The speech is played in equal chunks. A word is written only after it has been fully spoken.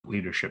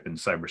leadership in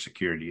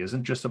cybersecurity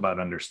isn't just about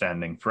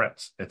understanding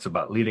threats. It's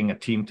about leading a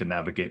team to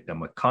navigate them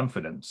with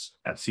confidence.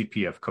 At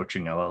CPF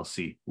Coaching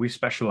LLC, we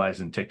specialize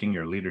in taking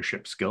your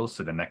leadership skills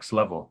to the next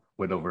level.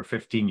 With over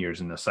 15 years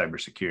in the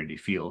cybersecurity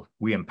field,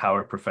 we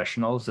empower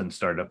professionals and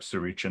startups to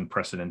reach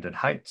unprecedented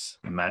heights.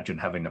 Imagine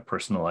having a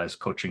personalized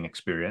coaching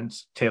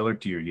experience tailored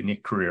to your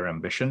unique career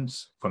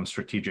ambitions. From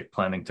strategic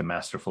planning to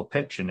masterful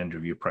pitch and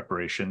interview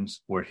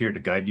preparations, we're here to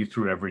guide you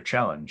through every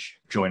challenge.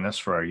 Join us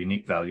for our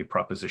unique value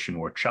proposition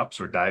workshops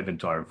or dive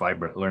into our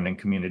vibrant learning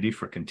community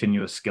for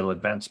continuous skill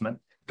advancement.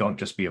 Don't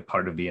just be a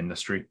part of the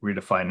industry,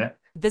 redefine it.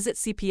 Visit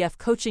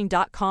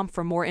cpfcoaching.com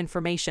for more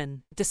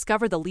information.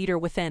 Discover the leader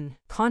within.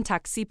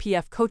 Contact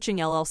CPF Coaching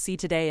LLC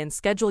today and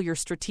schedule your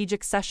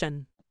strategic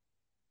session.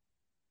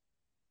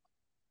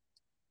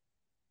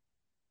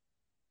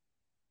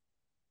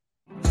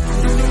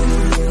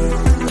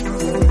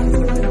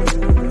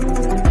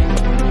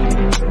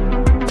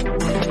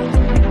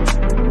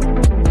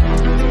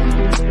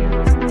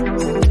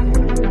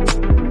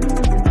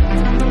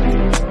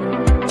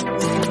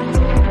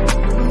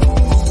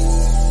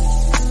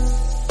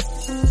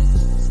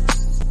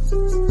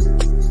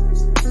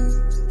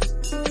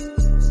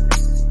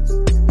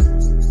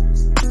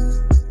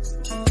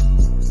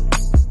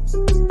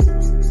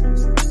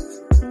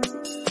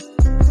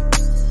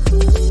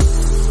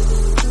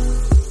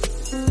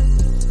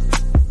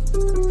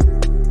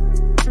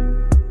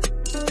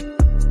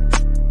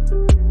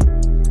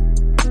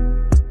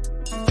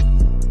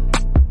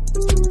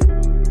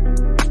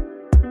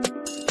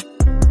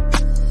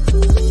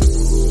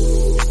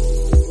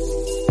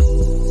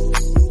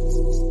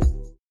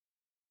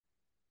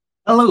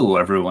 Hello,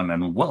 everyone,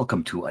 and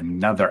welcome to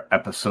another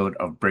episode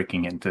of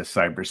Breaking into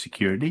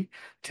Cybersecurity.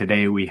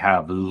 Today we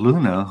have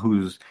Luna,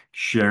 who's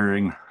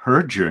sharing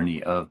her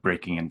journey of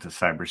breaking into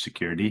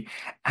cybersecurity,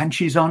 and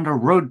she's on the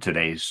road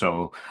today,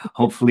 so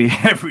hopefully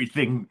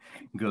everything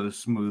goes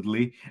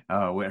smoothly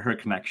with her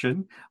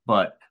connection.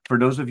 But for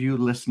those of you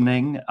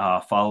listening,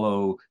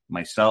 follow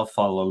myself,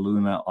 follow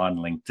Luna on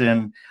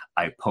LinkedIn.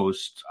 I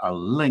post a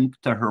link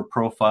to her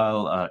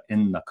profile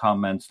in the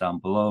comments down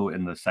below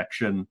in the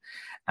section.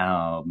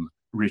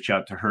 Reach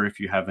out to her if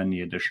you have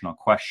any additional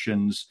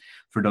questions.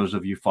 For those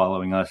of you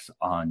following us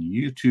on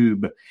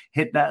YouTube,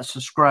 hit that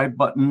subscribe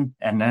button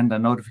and then the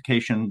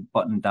notification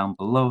button down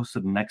below.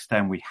 So the next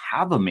time we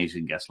have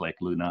amazing guests like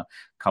Luna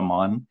come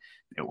on,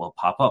 it will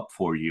pop up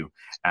for you.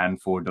 And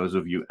for those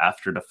of you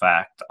after the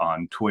fact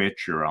on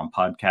Twitch or on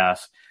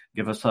podcasts,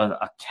 give us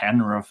a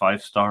 10 or a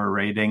 5-star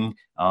rating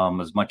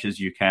as much as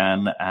you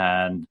can,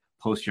 and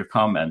post your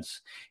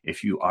comments.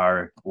 If you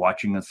are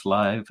watching us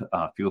live,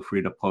 feel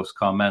free to post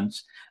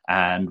comments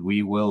and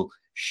we will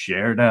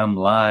share them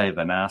live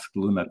and ask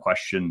Luna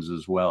questions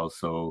as well.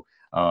 So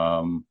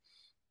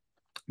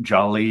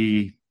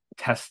Jolly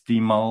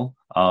Testimo,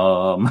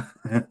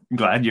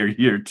 glad you're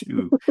here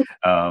too.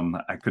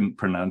 I couldn't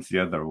pronounce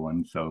the other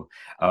one. So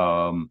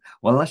well,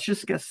 let's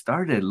just get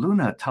started.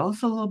 Luna, tell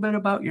us a little bit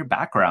about your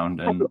background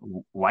and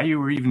why you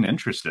were even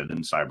interested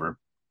in cyber.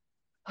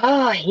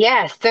 Oh,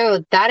 yeah.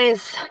 So that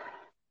is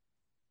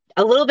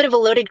a little bit of a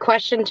loaded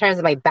question in terms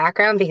of my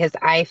background, because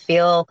I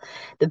feel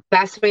the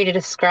best way to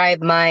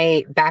describe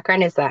my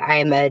background is that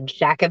I'm a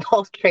jack of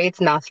all trades,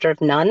 master of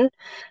none.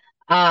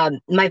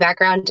 My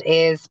background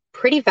is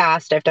pretty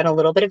vast. I've done a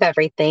little bit of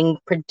everything.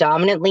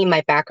 Predominantly,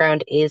 my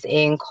background is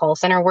in call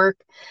center work,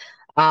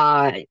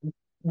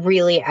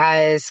 really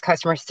as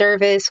customer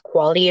service,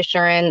 quality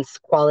assurance,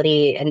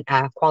 quality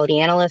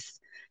analyst.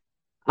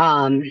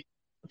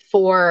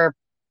 For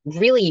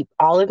really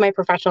all of my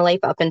professional life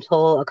up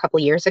until a couple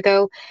years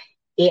ago,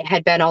 it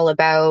had been all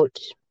about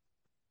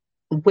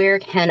where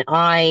can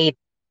I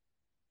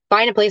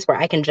find a place where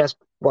I can just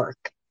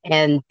work.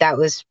 And that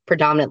was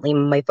predominantly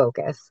my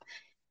focus.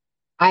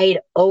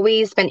 I'd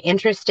always been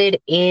interested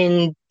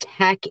in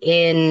tech,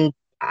 in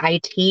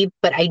IT,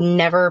 but I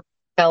never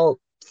felt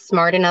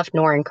smart enough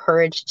nor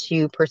encouraged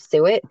to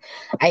pursue it.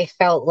 I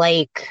felt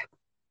like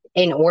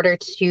in order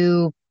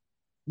to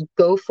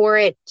go for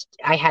it,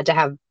 I had to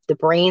have the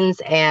brains.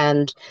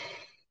 And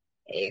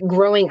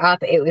growing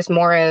up, it was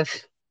more of,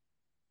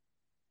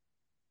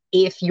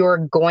 if you're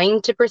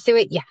going to pursue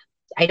it, yeah,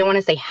 I don't want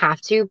to say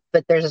have to,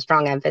 but there's a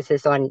strong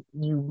emphasis on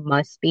you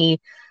must be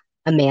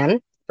a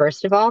man,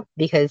 first of all,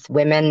 because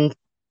women,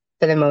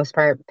 for the most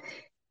part,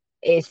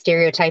 is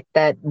stereotyped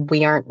that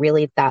we aren't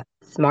really that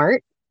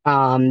smart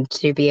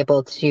to be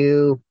able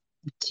to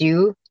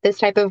do this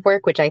type of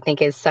work, which I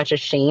think is such a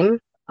shame.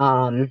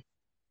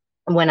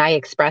 When I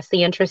expressed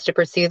the interest to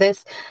pursue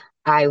this,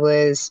 I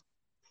was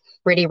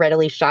pretty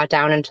readily shot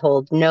down and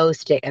told, no,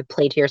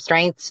 play to your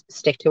strengths,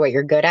 stick to what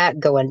you're good at,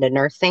 go into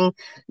nursing,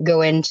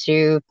 go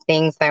into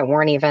things that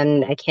weren't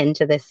even akin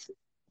to this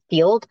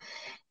field.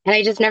 And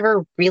I just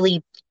never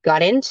really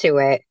got into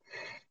it.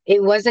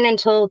 It wasn't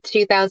until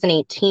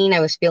 2018 I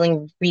was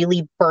feeling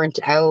really burnt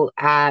out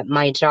at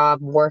my job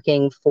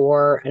working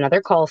for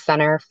another call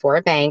center for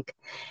a bank.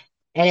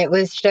 And it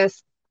was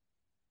just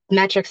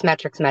metrics,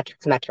 metrics,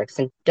 metrics, metrics.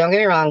 And don't get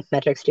me wrong,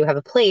 metrics do have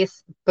a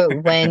place,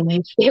 but when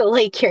you feel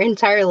like your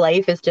entire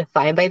life is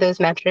defined by those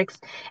metrics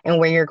and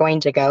where you're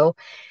going to go,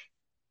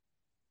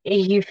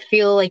 you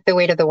feel like the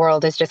weight of the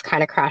world is just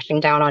kind of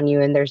crashing down on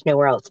you and there's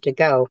nowhere else to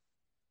go.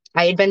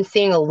 I had been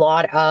seeing a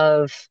lot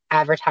of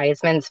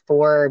advertisements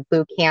for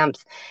boot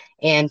camps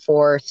and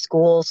for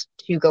schools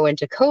to go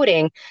into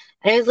coding.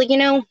 And I was like,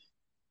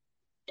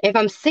 if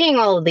I'm seeing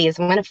all of these,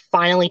 I'm going to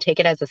finally take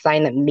it as a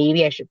sign that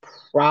maybe I should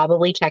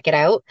probably check it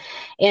out.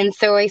 And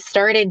so I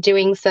started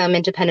doing some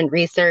independent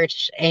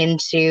research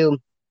into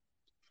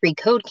free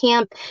code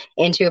camp,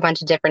 into a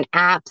bunch of different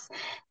apps.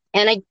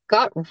 And I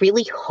got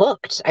really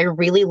hooked. I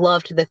really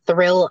loved the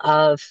thrill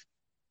of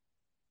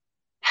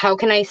how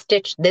can I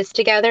stitch this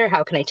together?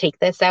 How can I take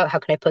this out? How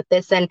can I put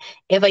this in?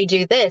 If I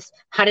do this,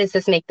 how does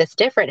this make this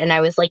different? And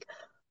I was like,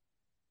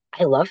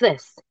 I love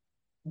this.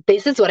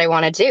 This is what I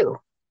want to do.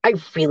 I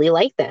really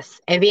like this.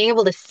 And being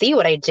able to see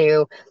what I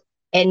do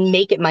and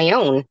make it my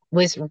own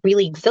was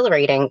really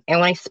exhilarating. And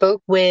when I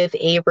spoke with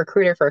a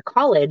recruiter for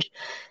college,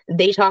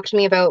 they talked to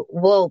me about,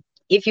 well,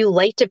 if you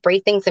like to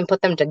break things and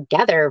put them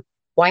together,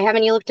 why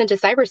haven't you looked into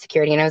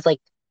cybersecurity? And I was like,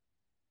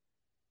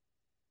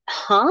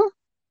 huh?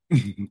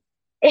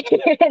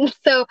 And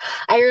so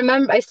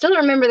I still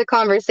remember the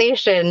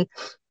conversation,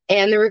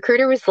 and the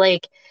recruiter was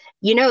like,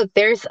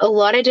 there's a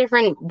lot of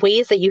different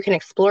ways that you can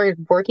explore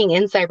working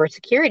in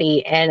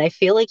cybersecurity, and I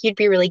feel like you'd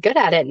be really good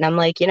at it. And I'm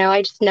like,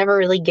 I just never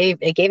really gave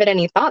it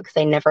any thought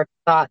because I never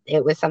thought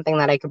it was something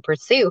that I could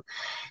pursue.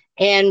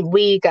 And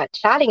we got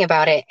chatting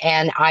about it,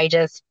 and I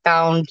just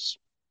found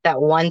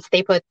that once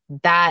they put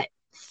that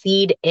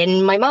seed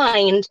in my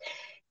mind,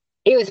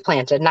 it was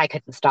planted and I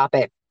couldn't stop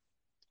it.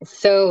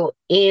 So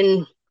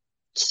in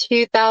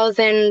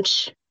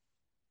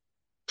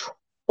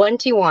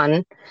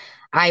 2021,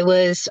 I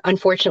was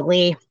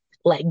unfortunately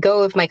let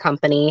go of my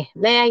company.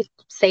 May I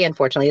say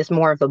unfortunately, it's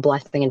more of a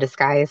blessing in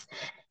disguise.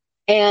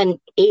 And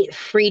it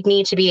freed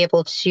me to be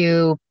able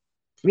to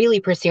really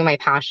pursue my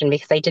passion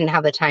because I didn't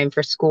have the time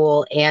for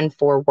school and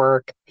for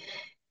work.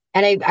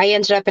 And I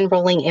ended up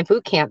enrolling in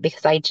boot camp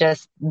because I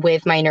just,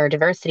 with my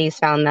neurodiversities,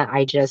 found that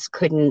I just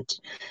couldn't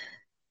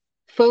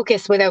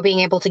focus without being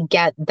able to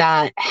get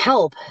that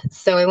help.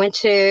 So I went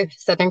to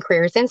Southern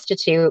Careers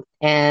Institute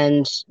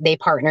and they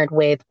partnered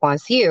with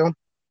WazU,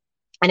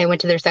 and I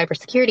went to their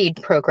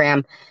cybersecurity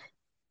program.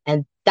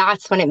 And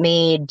that's when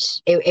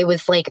it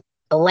was like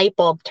a light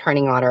bulb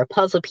turning on or a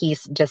puzzle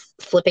piece just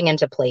slipping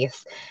into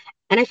place.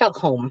 And I felt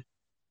home.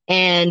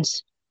 And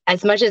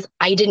as much as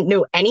I didn't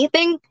know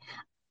anything,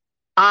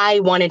 I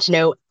wanted to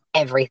know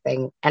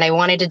everything and I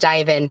wanted to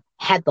dive in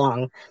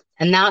headlong.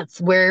 And that's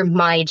where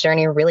my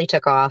journey really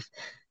took off.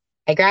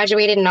 I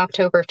graduated in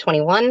October of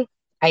 21.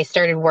 I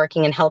started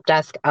working in help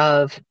desk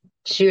of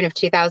June of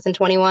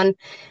 2021.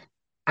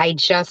 I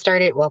just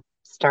started,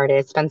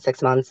 it's been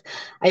 6 months.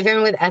 I've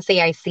been with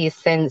SAIC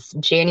since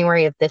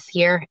January of this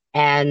year,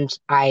 and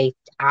I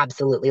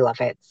absolutely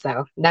love it.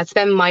 So that's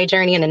been my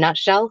journey in a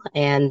nutshell,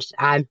 and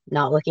I'm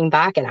not looking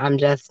back, and I'm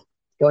just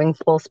going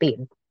full speed.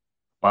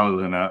 Wow,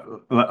 Luna,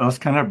 let's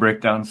kind of break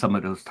down some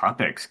of those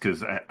topics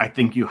because I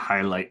think you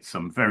highlight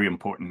some very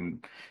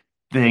important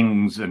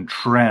things and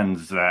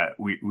trends that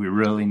we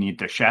really need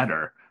to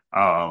shatter.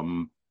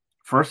 Um,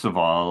 First of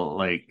all,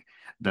 like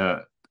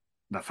the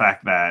the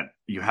fact that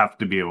you have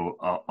to be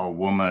a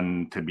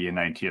woman to be in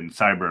IT and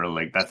cyber,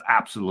 like that's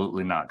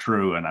absolutely not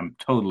true. And I'm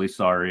totally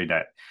sorry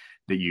that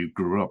you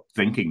grew up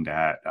thinking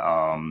that.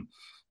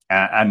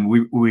 And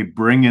we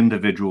bring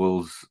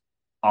individuals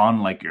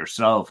on like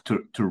yourself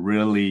to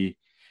really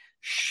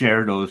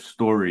share those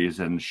stories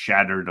and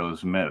shatter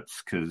those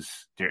myths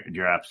because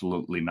they're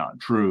absolutely not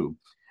true.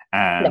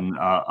 No, And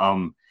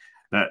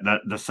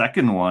the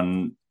second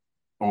one,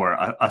 or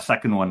a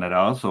second one that I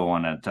also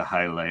wanted to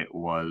highlight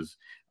was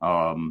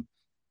um,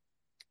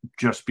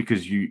 just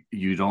because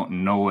you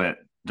don't know it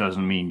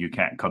doesn't mean you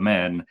can't come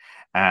in.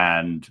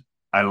 And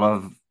I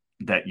love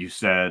that you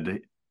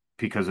said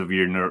because of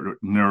your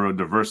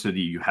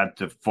neurodiversity, you had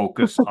to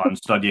focus on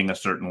studying a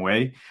certain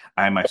way.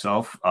 I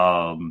myself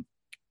have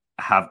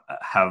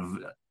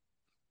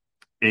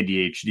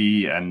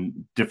ADHD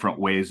and different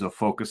ways of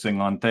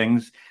focusing on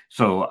things.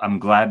 So I'm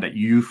glad that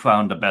you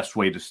found the best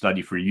way to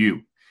study for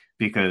you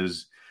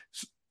because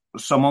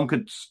someone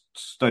could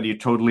study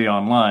totally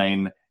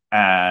online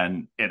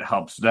and it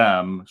helps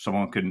them.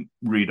 Someone can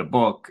read a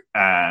book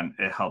and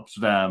it helps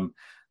them.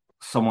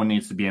 Someone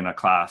needs to be in a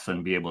class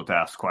and be able to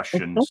ask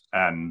mhm, questions,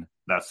 and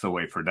that's the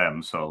way for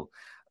them. So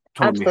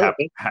totally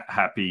absolutely.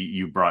 happy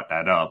you brought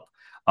that up.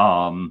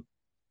 Um,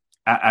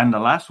 and the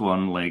last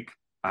one, like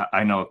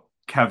I know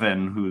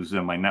Kevin, who's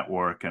in my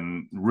network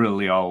and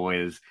really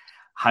always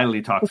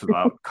highly talks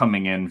about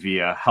coming in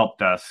via help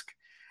desk.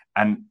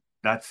 And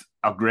that's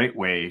a great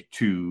way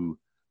to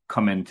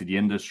come into the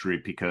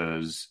industry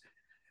because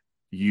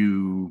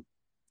you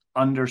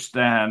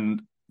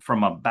understand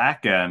from a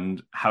back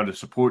end how to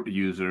support the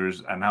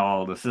users and how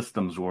all the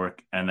systems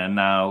work. And then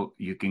now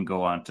you can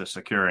go on to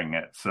securing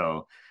it.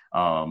 So,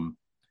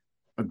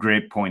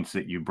 great points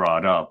that you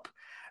brought up.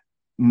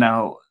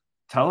 Now,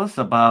 Tell us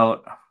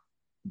about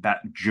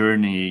that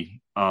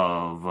journey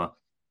of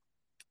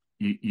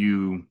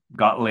you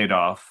got laid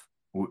off.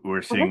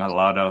 We're Mhm. seeing a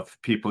lot of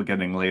people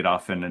getting laid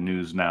off in the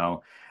news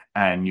now,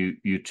 and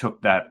you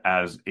took that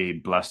as a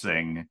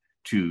blessing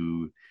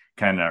to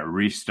kind of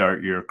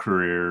restart your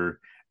career.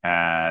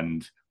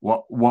 And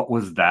what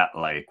was that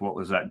like? What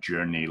was that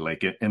journey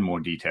like in more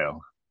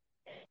detail?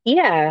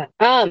 Yeah.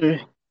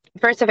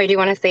 First off, I do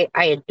want to say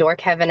I adore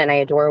Kevin and I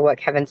adore what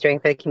Kevin's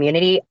doing for the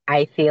community.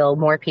 I feel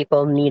more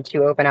people need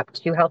to open up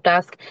to Help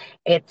Desk.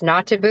 It's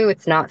not taboo,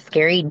 it's not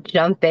scary.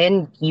 Jump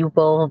in. You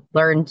will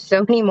learn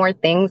so many more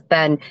things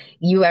than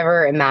you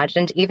ever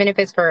imagined, even if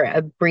it's for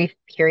a brief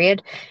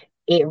period.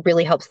 It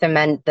really helps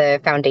cement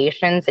the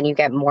foundations and you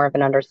get more of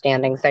an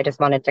understanding. So I just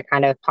wanted to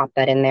kind of pop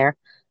that in there.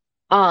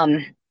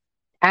 Um,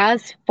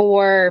 as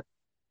for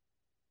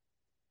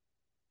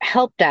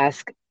Help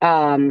Desk,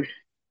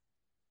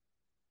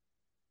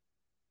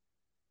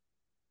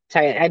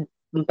 sorry,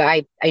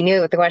 I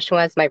knew what the question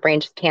was. My brain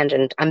just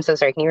tangent. I'm so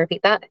sorry. Can you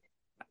repeat that?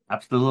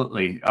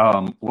 Absolutely.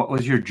 What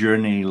was your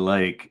journey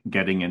like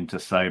getting into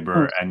Mm,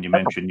 cyber? And you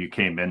okay. mentioned you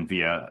came in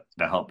via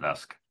the help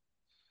desk.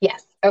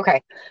 Yes.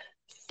 Okay.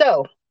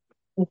 So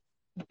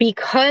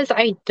because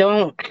I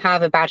don't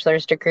have a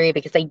bachelor's degree,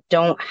 because I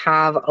don't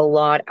have a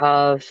lot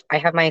of, I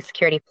have my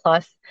Security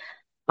Plus.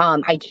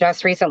 I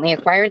just recently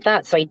acquired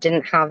that, so I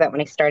didn't have that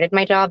when I started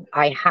my job.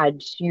 I had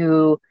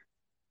to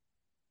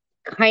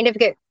kind of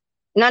get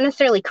not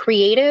necessarily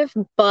creative,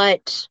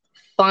 but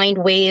find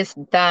ways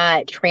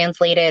that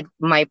translated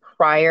my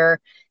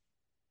prior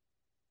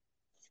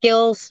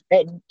skills,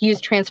 use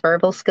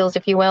transferable skills,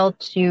 if you will,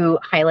 to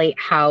highlight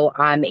how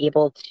I'm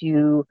able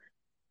to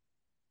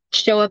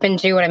show up and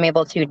do what I'm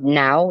able to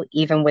now,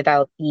 even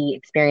without the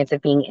experience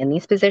of being in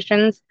these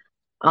positions.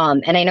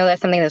 And I know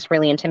that's something that's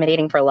really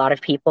intimidating for a lot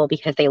of people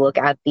because they look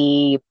at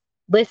the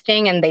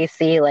listing and they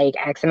see like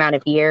X amount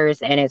of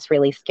years, and it's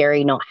really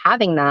scary not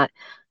having that.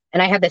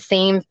 And I had the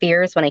same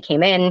fears when I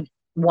came in.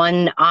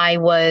 When I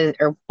was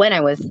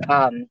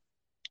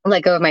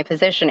let go of my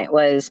position, it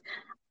was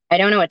I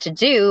don't know what to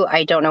do.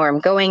 I don't know where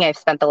I'm going. I've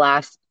spent the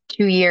last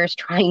 2 years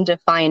trying to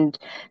find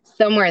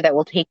somewhere that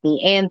will take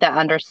me in, that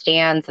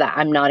understands that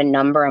I'm not a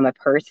number. I'm a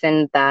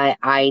person, that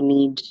I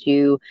need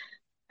to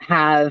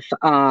have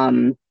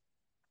not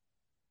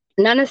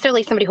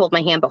necessarily somebody hold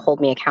my hand, but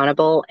hold me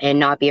accountable and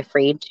not be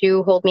afraid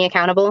to hold me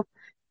accountable.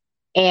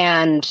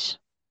 And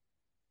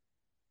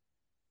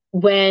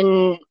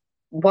when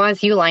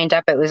WazU lined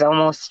up, it was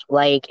almost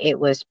like it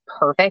was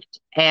perfect.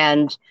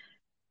 And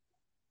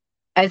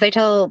as I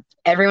tell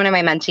every one of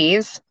my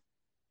mentees,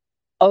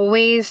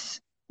 always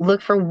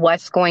look for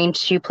what's going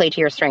to play to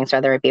your strengths,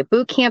 whether it be a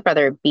boot camp,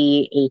 whether it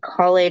be a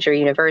college or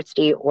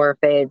university, or if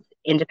it's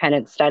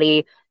independent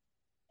study.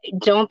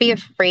 Don't be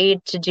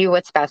afraid to do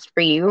what's best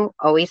for you.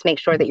 Always make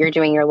sure that you're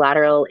doing your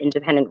lateral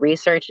independent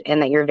research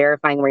and that you're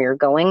verifying where you're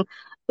going,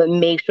 but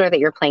make sure that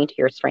you're playing to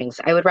your strengths.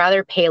 I would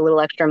rather pay a little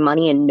extra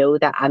money and know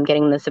that I'm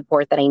getting the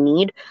support that I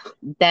need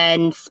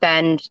than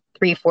spend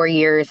 3, 4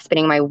 years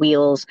spinning my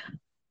wheels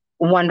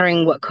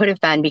wondering what could have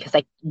been because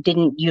I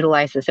didn't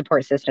utilize the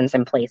support systems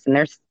in place. And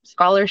there's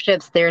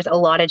scholarships, there's a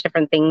lot of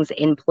different things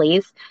in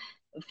place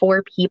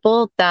for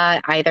people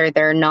that either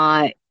they're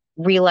not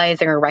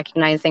realizing or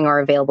recognizing are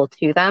available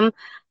to them.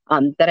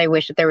 That I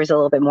wish that there was a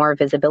little bit more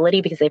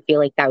visibility because I feel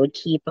like that would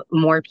keep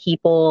more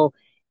people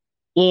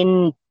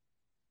in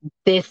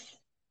this,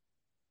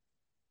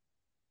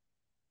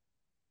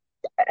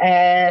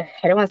 I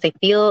don't want to say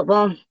field,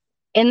 well,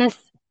 in this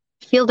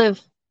field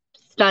of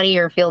study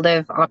or field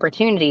of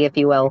opportunity, if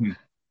you will. Hmm.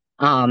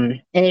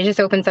 And it just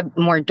opens up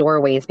more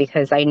doorways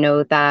because I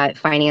know that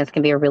finance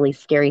can be a really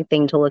scary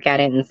thing to look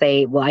at it and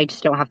say, well, I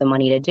just don't have the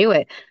money to do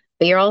it.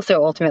 But you're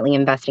also ultimately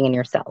investing in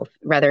yourself,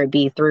 whether it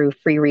be through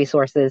free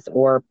resources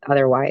or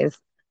otherwise.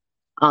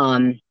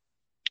 Um,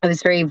 I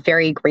was very,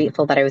 very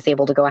grateful that I was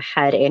able to go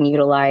ahead and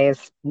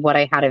utilize what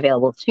I had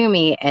available to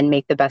me and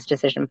make the best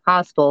decision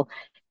possible.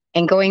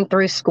 And going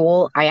through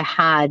school, I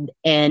had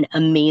an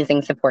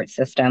amazing support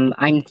system.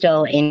 I'm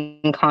still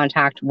in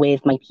contact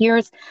with my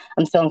peers.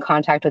 I'm still in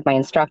contact with my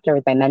instructor,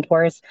 with my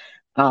mentors.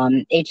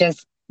 It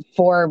just,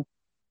 for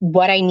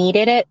what I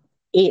needed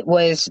it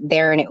was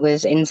there and it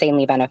was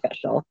insanely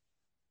beneficial.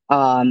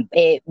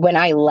 When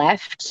I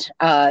left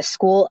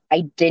school,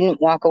 I didn't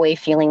walk away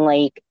feeling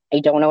like I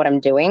don't know what I'm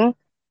doing.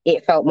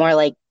 It felt more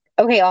like,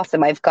 okay,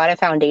 awesome. I've got a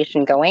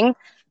foundation going.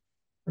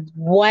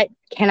 What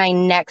can I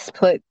next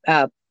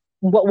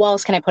what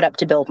walls can I put up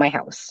to build my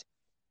house?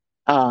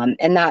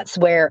 And that's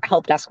where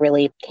Help Desk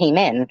really came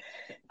in.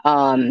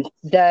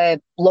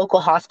 The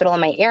local hospital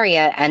in my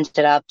area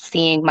ended up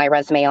seeing my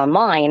resume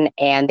online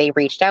and they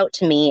reached out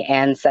to me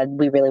and said,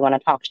 we really want to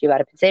talk to you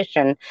about a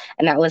position.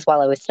 And that was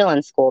while I was still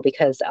in school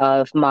because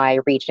of my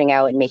reaching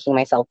out and making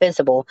myself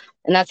visible.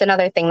 And that's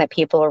another thing that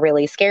people are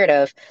really scared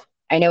of.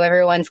 I know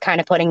everyone's kind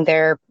of putting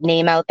their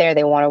name out there,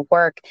 they want to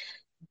work,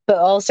 but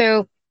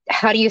also,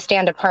 how do you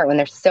stand apart when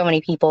there's so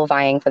many people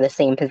vying for the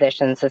same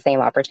positions, the same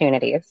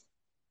opportunities?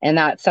 And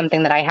that's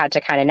something that I had to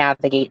kind of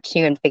navigate too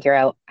and figure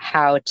out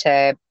how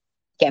to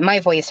get my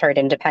voice heard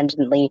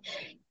independently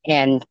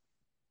and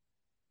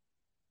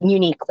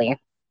uniquely.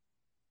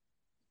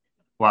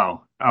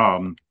 Wow.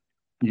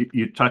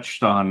 You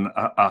touched on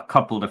a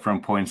couple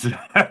different points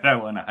that I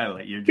want to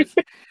highlight. You're just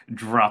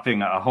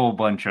dropping a whole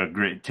bunch of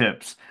great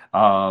tips.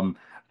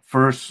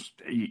 First,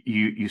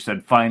 you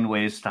said find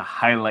ways to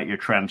highlight your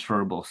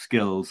transferable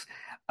skills.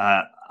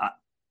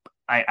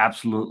 I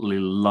absolutely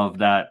love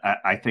that.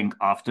 I think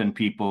often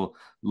people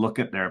look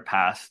at their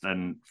past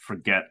and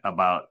forget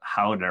about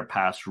how their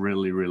past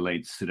really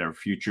relates to their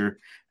future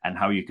and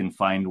how you can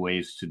find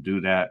ways to do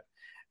that.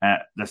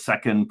 The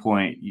second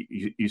point,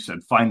 you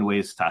said find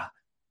ways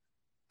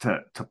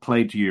to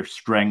play to your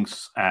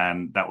strengths,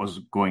 and that was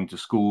going to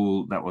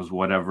school, that was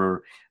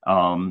whatever.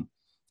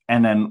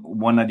 And then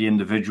one of the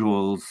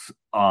individuals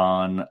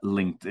on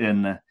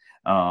LinkedIn,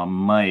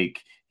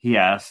 Mike, he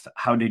asked,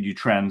 "How did you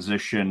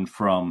transition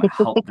from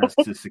help desk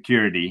to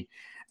security?"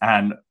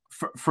 And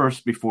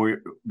first,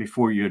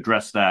 before you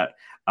address that,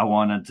 I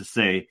wanted to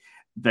say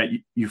that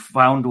you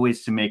found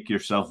ways to make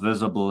yourself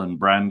visible and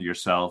brand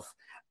yourself,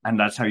 and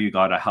that's how you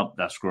got a help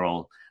desk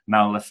role.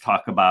 Now let's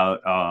talk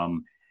about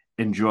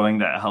enjoying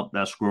that help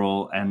desk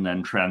role and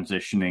then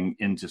transitioning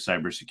into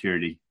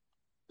cybersecurity.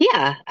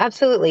 Yeah,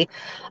 absolutely.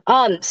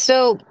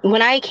 So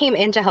when I came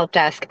into help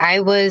desk,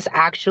 I was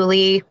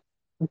actually,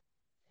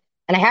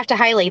 and I have to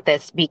highlight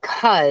this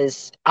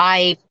because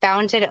I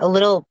found it a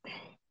little,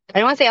 I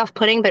don't want to say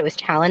off-putting, but it was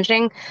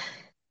challenging.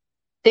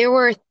 There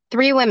were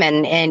three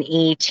women in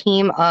a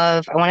team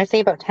of, I want to say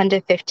about 10 to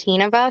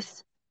 15 of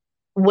us.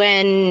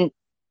 When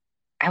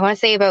I want to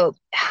say about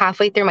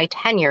halfway through my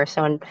tenure,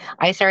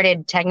 I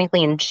started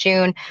technically in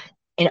June.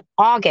 In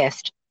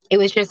August, it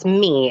was just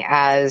me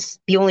as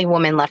the only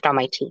woman left on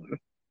my team.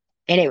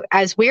 And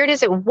as weird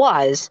as it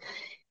was,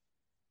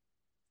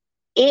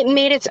 it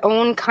made its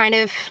own kind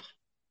of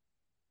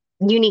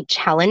unique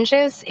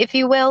challenges, if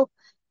you will.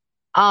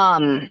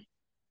 Um,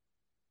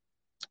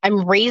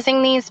 I'm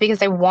raising these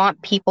because I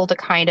want people to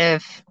kind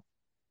of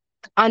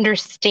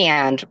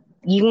understand.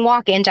 You can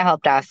walk into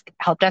help desk.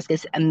 Help desk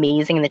is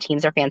amazing and the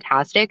teams are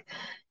fantastic.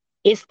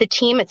 It's the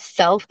team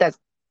itself that's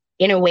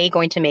in a way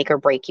going to make or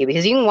break you,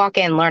 because you can walk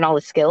in and learn all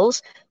the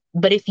skills,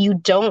 but if you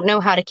don't know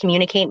how to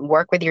communicate and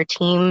work with your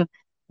team,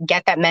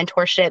 get that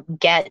mentorship,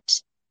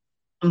 get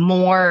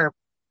more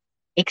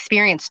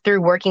experience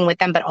through working with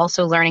them, but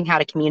also learning how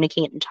to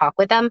communicate and talk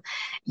with them,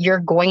 you're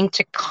going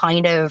to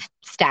kind of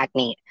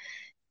stagnate.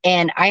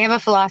 And I have a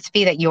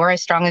philosophy that you're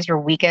as strong as your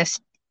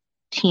weakest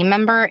team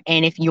member.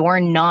 And if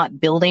you're not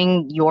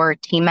building your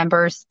team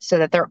members so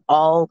that they're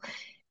all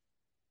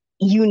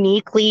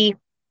uniquely,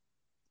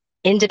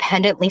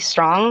 independently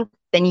strong,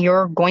 then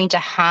you're going to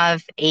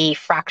have a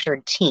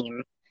fractured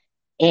team.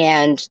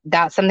 And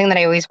that's something that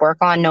I always work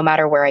on no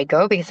matter where I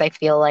go, because I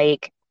feel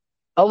like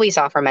always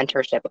offer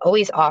mentorship,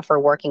 always offer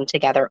working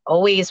together,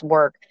 always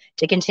work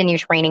to continue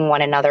training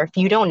one another. If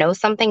you don't know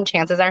something,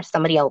 chances are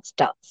somebody else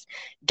does.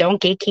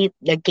 Don't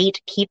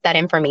gatekeep that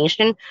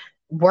information.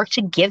 Work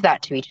to give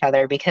that to each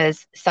other,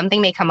 because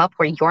something may come up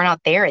where you're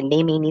not there and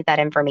they may need that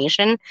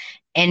information.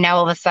 And now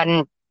all of a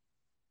sudden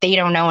they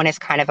don't know, and it's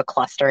kind of a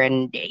cluster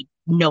and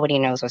nobody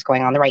knows what's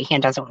going on. The right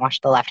hand doesn't wash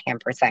the left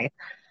hand, per se.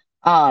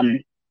 Um,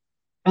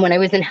 when I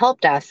was in help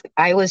desk,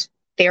 I was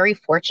very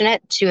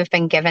fortunate to have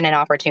been given an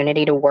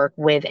opportunity to work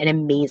with an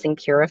amazing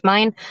peer of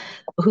mine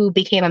who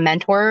became a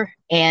mentor,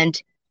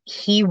 and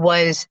he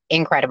was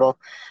incredible.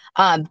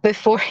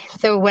 Before,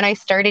 so when I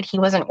started, he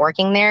wasn't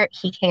working there.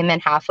 He came in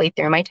halfway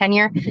through my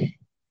tenure.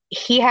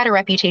 He had a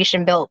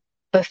reputation built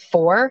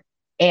before,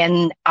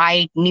 and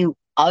I knew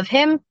of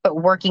him, but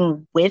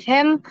working with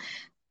him,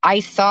 I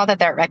saw that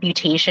that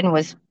reputation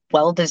was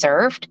well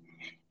deserved.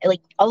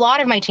 Like a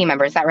lot of my team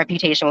members, that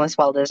reputation was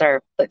well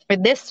deserved. But for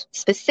this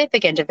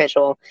specific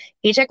individual,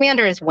 he took me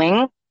under his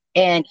wing,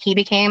 and he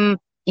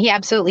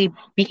absolutely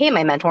became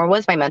my mentor,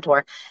 was my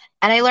mentor.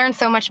 And I learned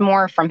so much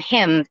more from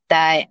him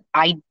that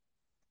I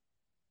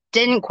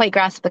didn't quite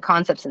grasp the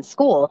concepts in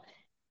school.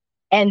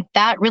 And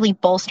that really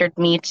bolstered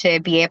me to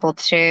be able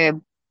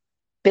to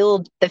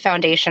build the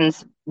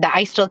foundations that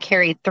I still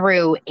carry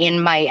through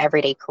in my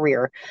everyday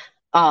career.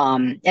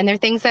 And there are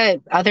things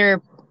that I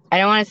don't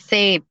want to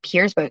say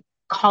peers, but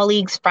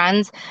colleagues,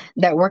 friends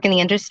that work in the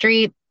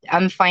industry,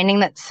 I'm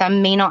finding that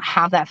some may not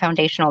have that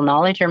foundational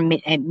knowledge, or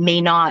it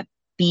may not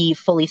be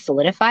fully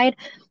solidified.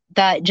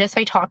 That just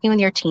by talking with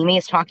your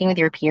teammates, talking with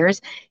your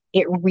peers,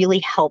 it really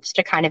helps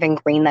to kind of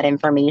ingrain that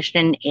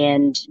information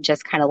and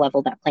just kind of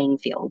level that playing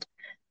field.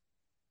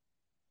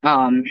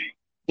 Um,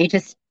 it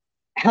just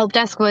Help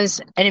desk was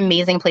an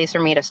amazing place for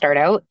me to start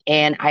out,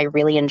 and I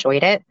really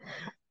enjoyed it.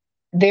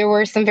 There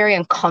were some very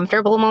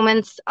uncomfortable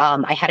moments.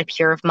 I had a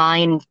peer of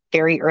mine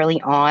very early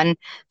on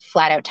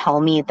flat out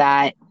tell me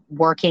that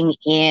working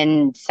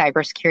in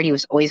cybersecurity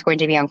was always going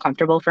to be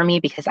uncomfortable for me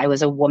because I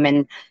was a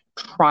woman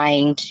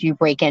trying to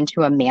break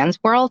into a man's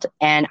world.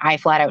 And I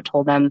flat out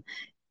told them,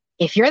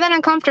 if you're that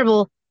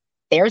uncomfortable,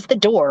 there's the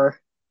door.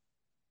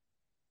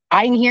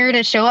 I'm here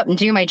to show up and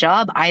do my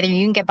job. Either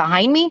you can get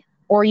behind me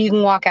or you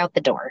can walk out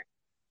the door.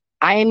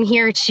 I'm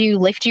here to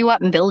lift you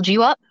up and build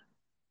you up.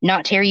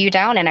 not tear you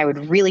down, and I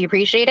would really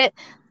appreciate it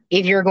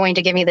if you're going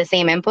to give me the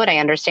same input. I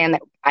understand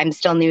that I'm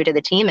still new to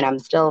the team and I'm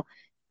still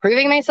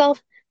proving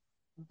myself,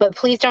 but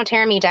please don't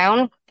tear me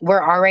down.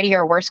 We're already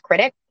your worst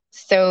critic.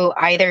 So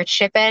either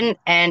chip in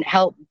and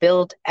help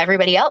build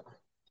everybody up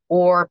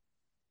or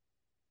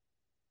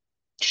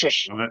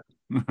shush. Love it.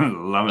 Love it.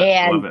 Love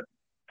And it.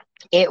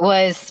 it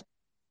was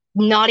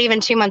not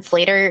even 2 months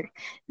later,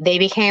 they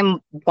became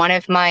one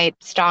of my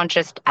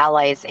staunchest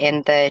allies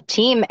in the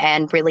team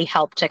and really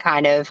helped to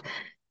kind of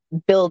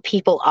build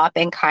people up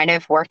and kind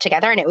of work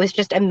together. And it was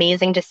just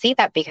amazing to see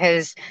that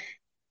because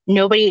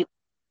nobody,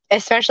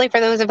 especially for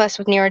those of us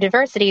with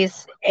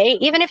neurodiversities,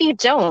 even if you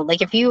don't,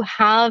 like if you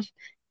have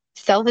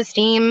self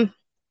esteem,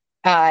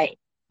 uh,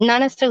 not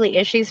necessarily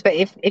issues, but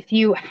if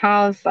you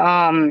have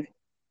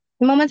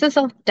moments of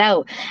self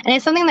doubt, and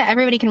it's something that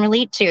everybody can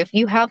relate to. If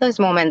you have those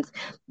moments,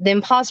 the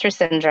imposter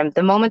syndrome,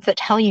 the moments that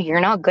tell you you're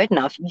not good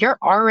enough, you're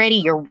already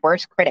your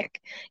worst critic.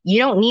 You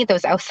don't need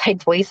those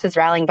outside voices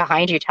rallying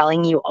behind you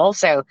telling you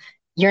also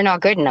you're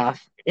not good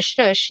enough.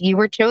 Shush, you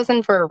were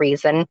chosen for a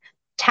reason.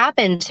 Tap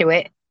into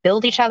it,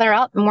 build each other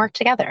up, and work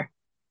together.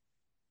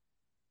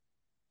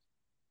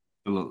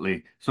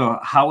 Absolutely. So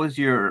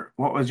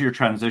what was your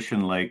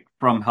transition like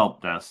from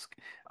help desk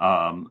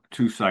to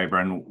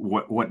cyber, and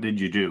what did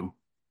you do?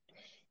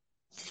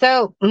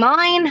 So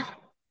mine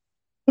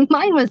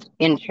was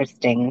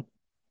interesting.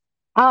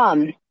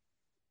 Um,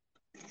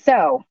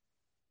 so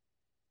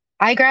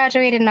I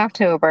graduated in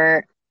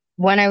October.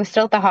 When I was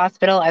still at the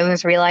hospital, I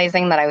was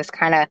realizing that I was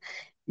kind of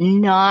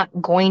not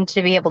going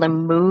to be able to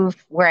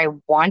move where I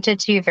wanted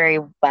to very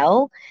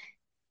well.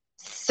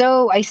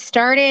 So I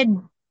started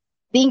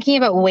thinking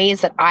about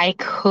ways that I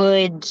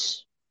could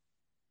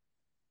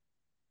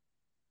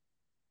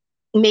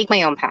make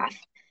my own path.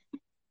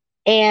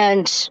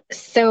 And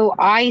so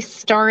I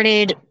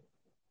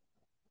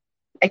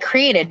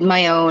created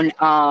my own,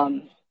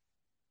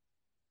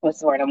 what's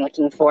the word I'm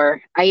looking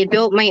for? I had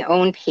built my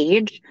own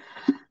page,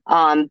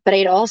 but I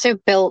had also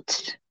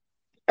built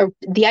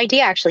the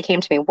idea actually came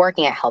to me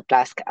working at help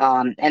desk,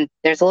 and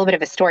there's a little bit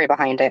of a story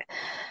behind it.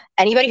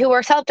 Anybody who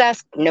works help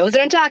desk knows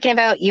what I'm talking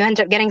about. You end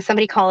up getting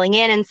somebody calling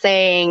in and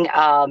saying,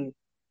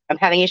 I'm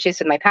having issues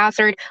with my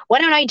password. Why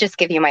don't I just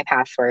give you my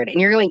password?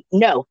 And you're going,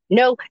 no,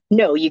 no,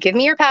 no. You give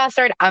me your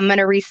password. I'm going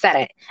to reset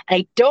it.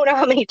 And I don't know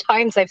how many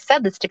times I've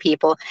said this to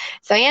people.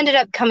 So I ended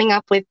up coming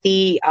up with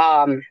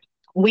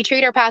we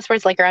treat our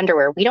passwords like our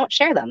underwear. We don't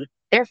share them.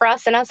 They're for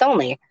us and us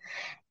only.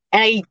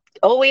 And I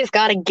always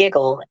got a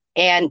giggle.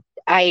 And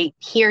I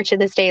hear to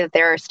this day that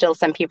there are still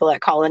some people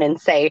that call in and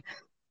say,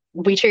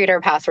 we treat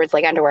our passwords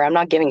like underwear. I'm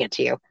not giving it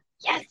to you.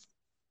 Yes.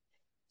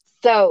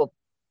 So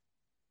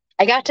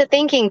I got to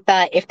thinking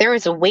that if there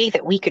was a way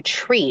that we could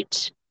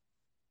treat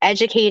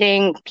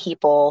educating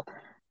people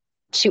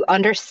to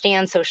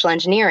understand social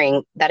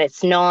engineering, that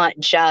it's not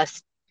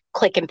just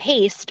click and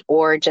paste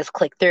or just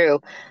click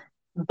through,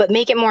 but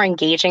make it more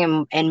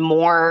engaging and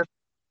more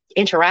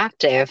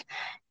interactive,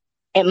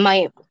 it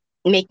might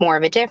make more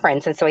of a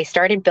difference. And so I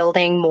started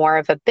building more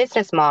of a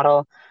business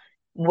model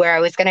where I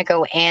was going to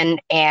go in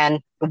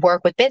and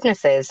work with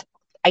businesses.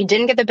 I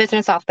didn't get the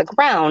business off the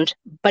ground,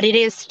 but it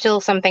is still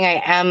something I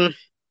am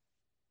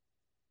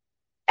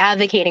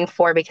advocating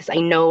for because I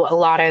know a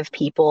lot of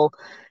people,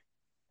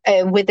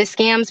 with the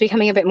scams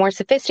becoming a bit more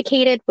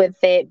sophisticated, with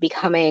it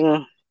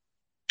becoming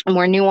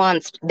more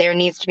nuanced, there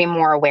needs to be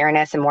more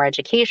awareness and more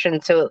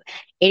education. So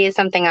it is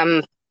something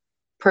I'm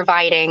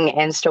providing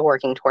and still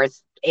working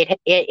towards. It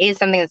is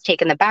something that's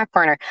taken the back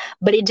burner,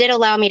 but it did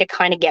allow me to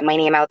kind of get my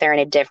name out there in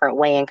a different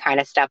way and kind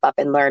of step up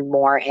and learn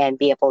more and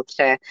be able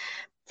to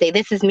say,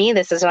 this is me,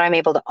 this is what I'm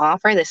able to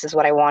offer, this is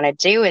what I want to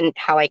do, and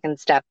how I can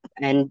step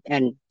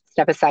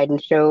step aside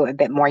and show a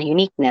bit more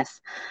uniqueness.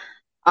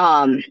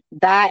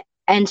 That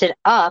ended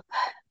up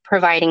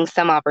providing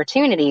some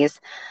opportunities.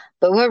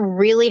 But what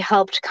really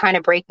helped kind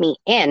of break me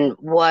in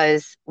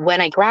was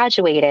when I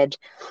graduated,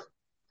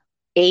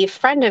 a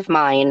friend of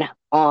mine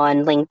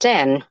on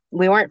LinkedIn,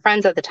 we weren't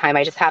friends at the time.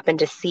 I just happened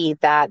to see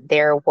that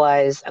there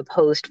was a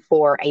post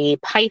for a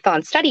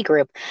Python study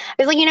group.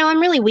 I was like, I'm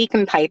really weak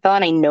in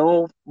Python. I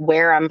know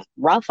where I'm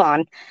rough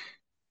on.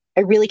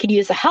 I really could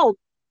use the help.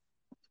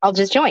 I'll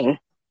just join.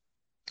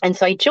 And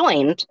so I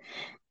joined,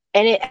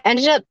 and it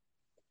ended up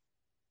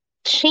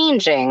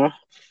changing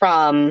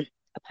from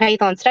a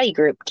Python study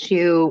group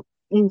to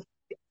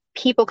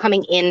people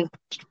coming in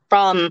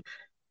from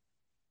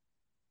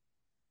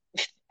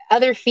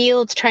other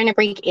fields trying to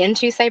break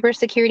into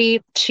cybersecurity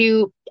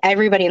to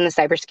everybody in the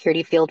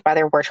cybersecurity field,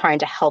 whether we're trying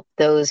to help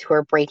those who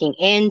are breaking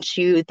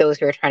into, those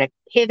who are trying to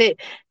pivot,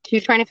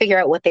 to trying to figure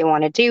out what they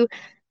want to do,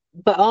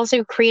 but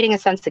also creating a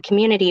sense of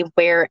community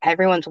where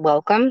everyone's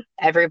welcome,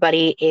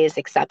 everybody is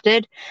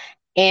accepted,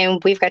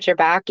 and we've got your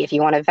back. If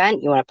you want to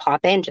vent, you want to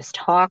pop in, just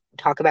talk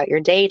about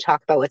your day,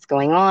 talk about what's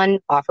going on,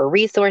 offer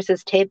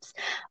resources, tips,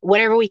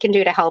 whatever we can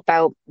do to help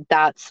out.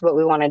 That's what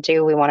we want to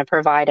do. We want to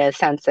provide a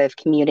sense of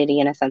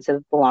community and a sense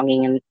of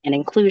belonging and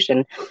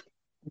inclusion.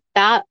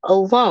 That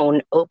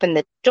alone opened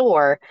the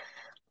door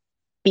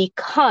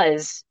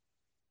because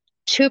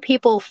two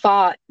people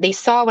fought. They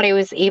saw what I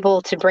was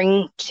able to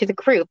bring to the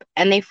group,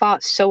 and they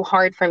fought so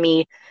hard for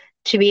me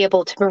to be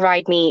able to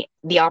provide me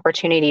the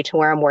opportunity to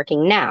where I'm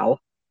working now.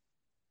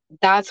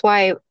 That's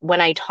why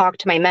when I talk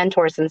to my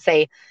mentors and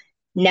say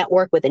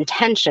network with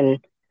intention,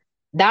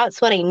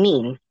 that's what I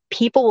mean.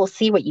 People will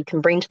see what you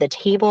can bring to the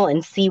table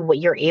and see what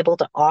you're able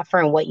to offer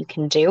and what you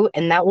can do.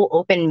 And that will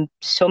open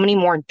so many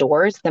more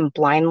doors than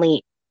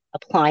blindly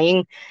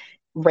applying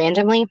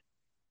randomly.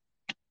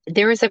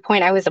 There was a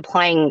point I was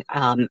applying.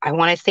 I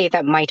want to say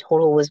that my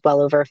total was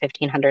well over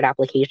 1,500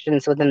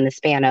 applications within the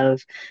span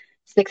of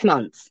 6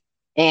 months.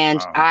 And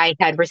Wow. I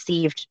had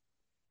received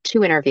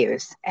two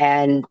interviews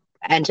and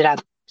ended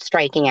up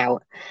striking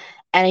out.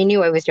 And I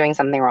knew I was doing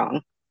something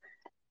wrong.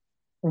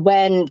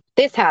 When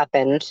this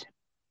happened,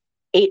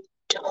 it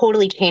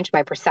totally changed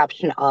my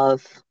perception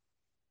of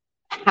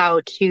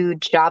how to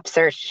job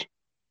search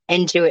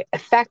and do it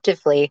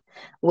effectively,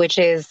 which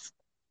is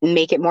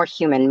make it more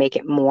human, make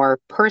it more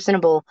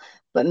personable,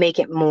 but make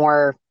it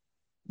more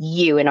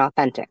you and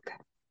authentic.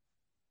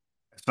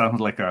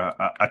 Sounds like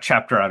a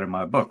chapter out of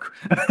my book.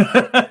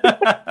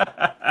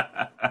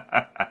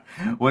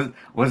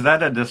 Was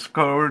that a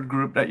Discord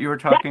group that you were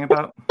talking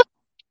about?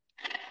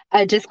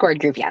 A Discord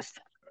group, yes.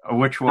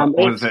 Which one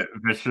was It's it?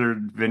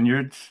 Richard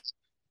Vineyards?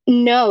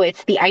 no,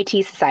 it's the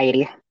IT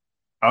Society.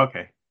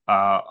 Okay.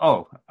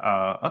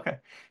 Okay.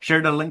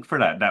 Share the link for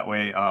that. That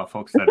way,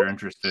 folks that are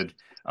interested,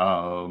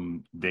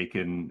 they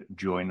can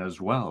join as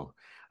well.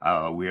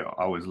 We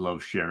always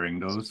love sharing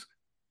those.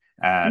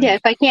 Yeah, And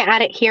if I can't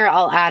add it here,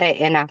 I'll add it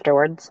in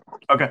afterwards.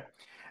 okay.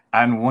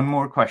 And one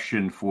more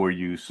question for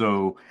you.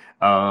 So,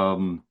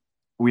 um,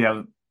 we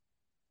have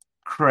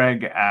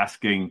Craig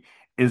asking,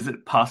 is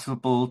it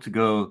possible to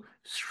go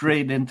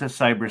straight into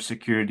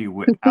cybersecurity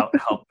without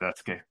help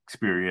desk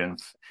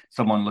experience?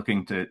 Someone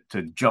looking to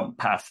jump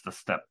past the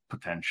step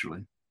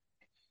potentially.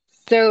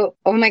 So,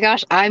 oh my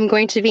gosh, I'm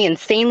going to be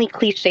insanely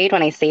cliched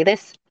when I say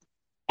this.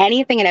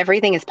 Anything and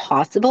everything is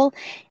possible.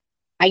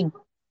 I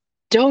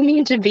don't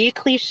mean to be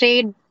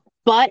cliched,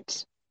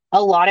 but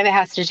a lot of it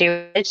has to do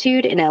with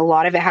attitude and a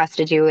lot of it has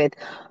to do with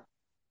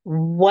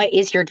what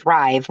is your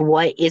drive?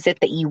 What is it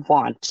that you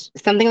want?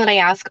 Something that I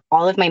ask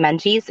all of my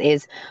mentees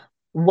is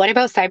what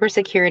about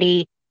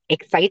cybersecurity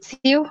excites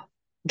you,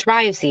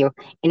 drives you,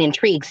 and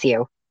intrigues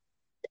you?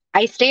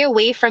 I stay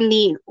away from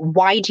the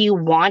why do you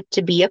want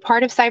to be a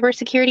part of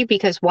cybersecurity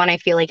because one, I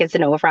feel like it's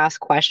an over-asked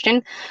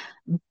question,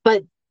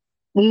 but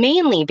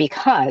mainly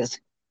because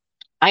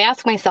I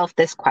ask myself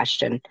this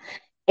question.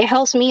 It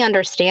helps me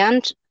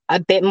understand a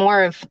bit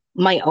more of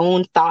my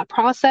own thought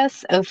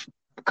process of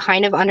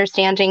kind of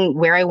understanding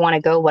where I want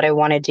to go, what I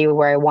want to do,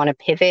 where I want to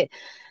pivot.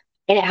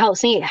 And it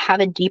helps me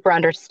have a deeper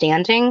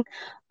understanding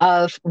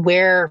of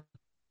where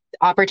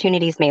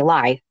opportunities may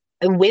lie.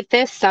 With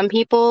this, some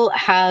people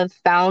have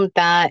found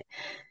that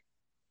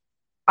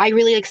I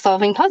really like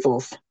solving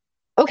puzzles.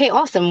 Okay,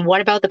 awesome.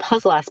 What about the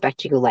puzzle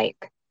aspect you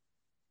like?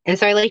 And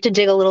so I like to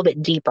dig a little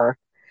bit deeper.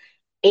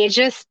 It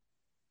just,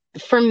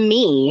 for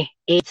me,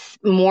 it's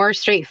more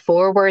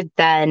straightforward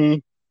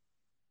than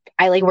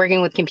I like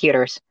working with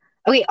computers.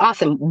 Okay,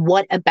 awesome.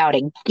 What about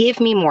it? Give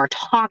me more.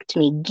 Talk to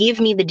me. Give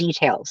me the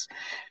details.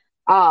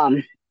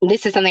 Um,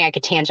 this is something I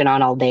could tangent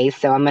on all day,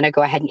 so I'm going to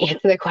go ahead and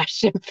answer the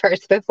question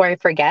first before I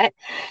forget.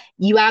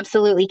 You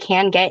absolutely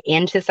can get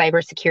into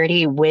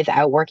cybersecurity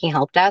without working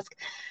help desk.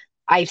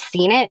 I've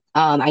seen it.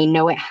 I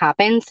know it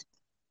happens.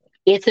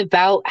 It's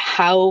about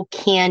how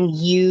can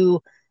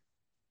you,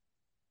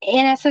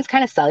 in essence,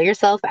 kind of sell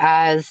yourself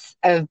as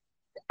a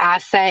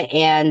asset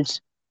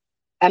and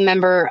a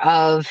member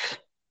of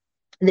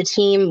the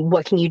team.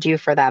 What can you do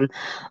for them?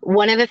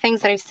 One of the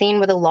things that I've seen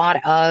with a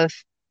lot of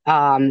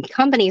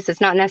companies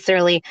is not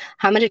necessarily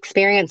how much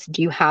experience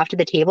do you have to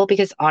the table,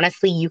 because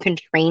honestly, you can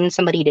train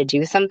somebody to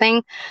do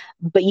something,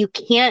 but you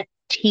can't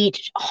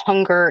teach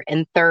hunger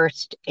and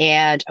thirst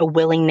and a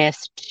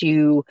willingness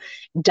to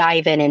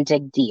dive in and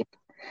dig deep.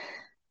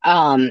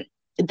 Um,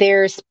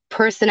 there's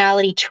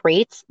personality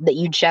traits that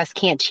you just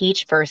can't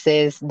teach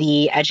versus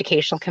the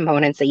educational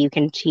components that you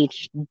can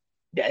teach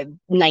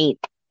night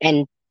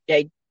and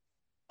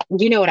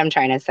you know what I'm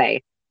trying to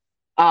say.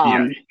 Yeah,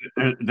 Um,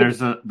 there's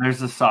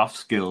the soft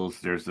skills,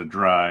 there's the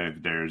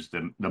drive, there's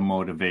the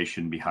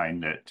motivation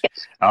behind it.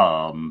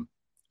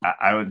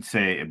 I would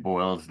say it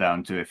boils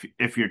down to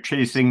if you're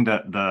chasing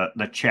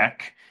the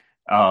check,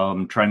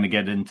 trying to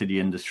get into the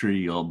industry,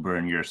 you'll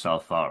burn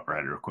yourself out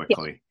rather yeah.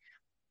 quickly.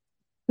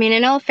 I mean,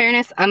 in all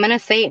fairness, I'm going to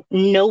say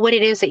know what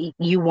it is that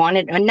you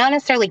wanted, not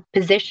necessarily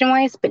position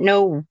wise, but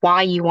know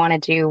why you want to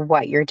do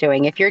what you're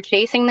doing. If you're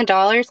chasing the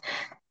dollars,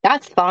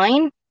 that's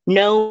fine.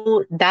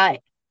 Know that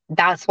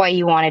that's why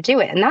you want to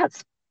do it. And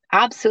that's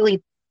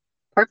absolutely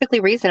perfectly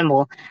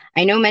reasonable.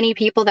 I know many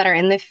people that are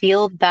in the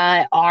field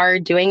that are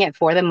doing it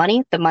for the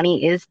money. The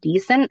money is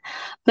decent,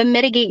 but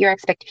mitigate your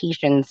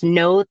expectations.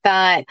 Know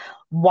that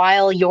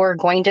while you're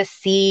going to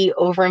see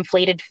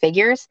overinflated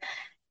figures,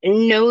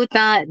 know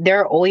that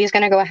they're always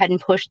going to go ahead and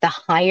push the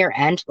higher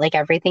end, like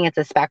everything, it's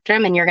a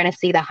spectrum, and you're going to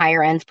see the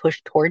higher ends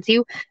push towards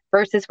you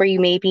versus where you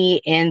may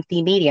be in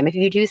the medium. If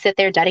you do sit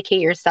there,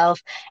 dedicate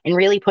yourself, and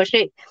really push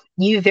it,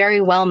 you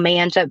very well may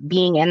end up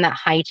being in that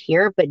high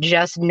tier, but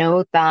just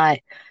know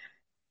that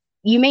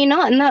you may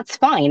not, and that's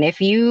fine.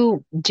 If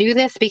you do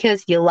this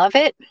because you love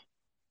it,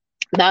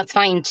 that's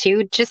fine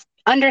too. Just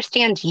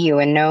understand you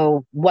and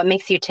know what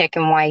makes you tick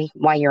and why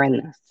you're in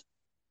this.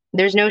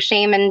 There's no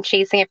shame in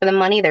chasing it for the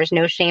money. There's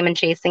no shame in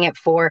chasing it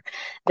for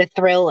the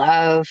thrill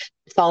of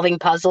solving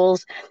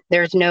puzzles.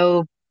 There's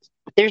no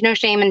there's no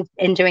shame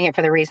in doing it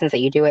for the reasons that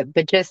you do it,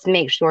 but just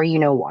make sure you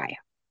know why.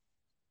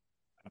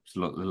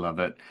 Absolutely love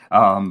it.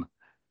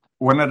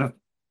 One of the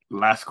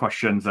last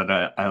questions that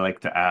I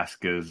like to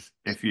ask is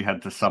if you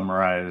had to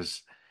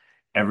summarize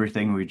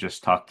everything we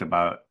just talked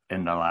about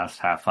in the last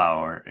half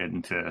hour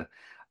into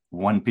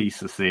one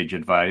piece of sage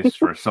advice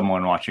for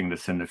someone watching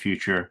this in the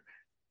future,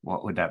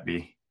 what would that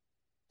be?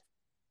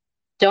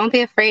 Don't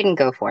be afraid and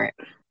go for it.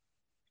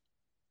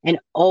 And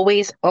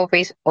always,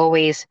 always,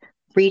 always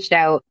reach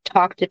out,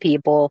 talk to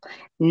people,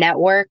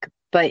 network,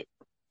 but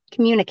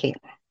communicate.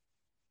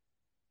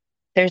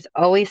 There's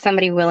always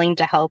somebody willing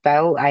to help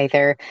out,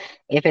 either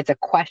if it's a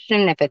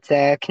question, if it's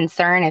a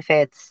concern, if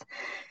it's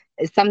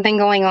something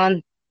going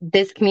on.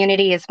 This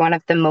community is one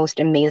of the most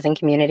amazing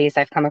communities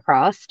I've come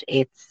across.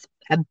 It's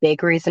a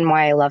big reason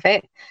why I love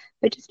it,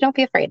 but just don't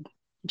be afraid.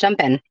 Jump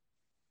in.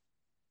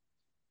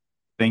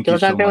 Thank you You'll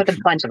so jump in with a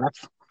much. bunch of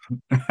us.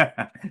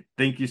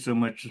 Thank you so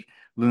much,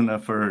 Luna,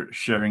 for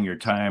sharing your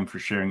time, for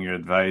sharing your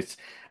advice,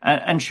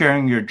 and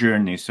sharing your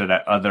journey so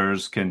that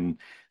others can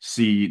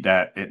see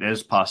that it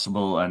is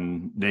possible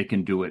and they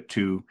can do it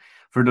too.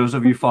 For those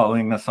of you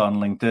following us on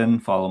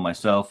LinkedIn, follow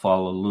myself,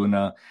 follow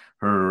Luna.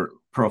 Her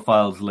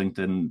profile is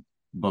LinkedIn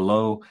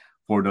below.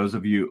 For those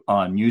of you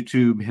on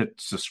YouTube, hit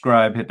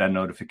subscribe, hit that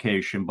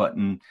notification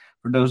button.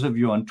 For those of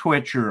you on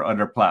Twitch or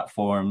other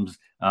platforms,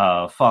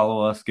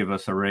 follow us, give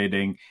us a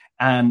rating,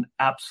 and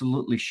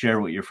absolutely share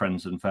with your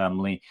friends and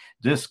family.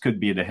 This could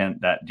be the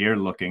hint that they're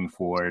looking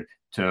for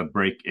to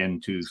break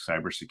into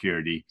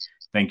cybersecurity.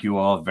 Thank you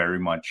all very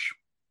much.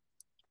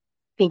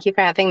 Thank you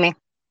for having me.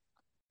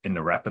 In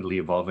the rapidly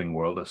evolving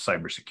world of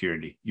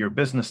cybersecurity, your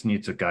business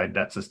needs a guide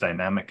that's as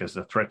dynamic as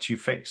the threats you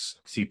face.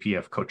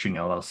 CPF Coaching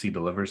LLC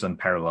delivers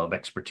unparalleled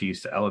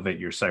expertise to elevate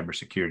your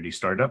cybersecurity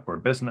startup or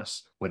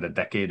business. With a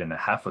decade and a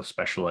half of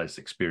specialized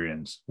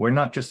experience, we're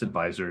not just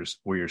advisors,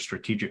 we're your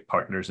strategic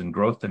partners in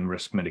growth and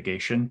risk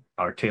mitigation.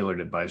 Our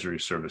tailored advisory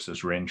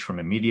services range from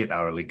immediate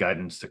hourly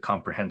guidance to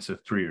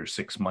comprehensive 3 or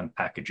 6 month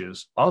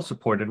packages, all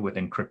supported with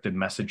encrypted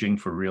messaging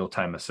for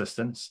real-time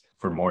assistance.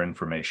 For more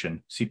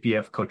information,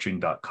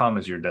 cpfcoaching.com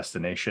is your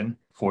destination.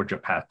 Forge a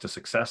path to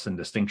success and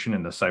distinction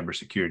in the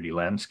cybersecurity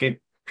landscape.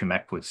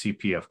 Connect with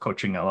CPF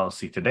Coaching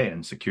LLC today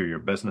and secure your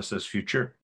business's future.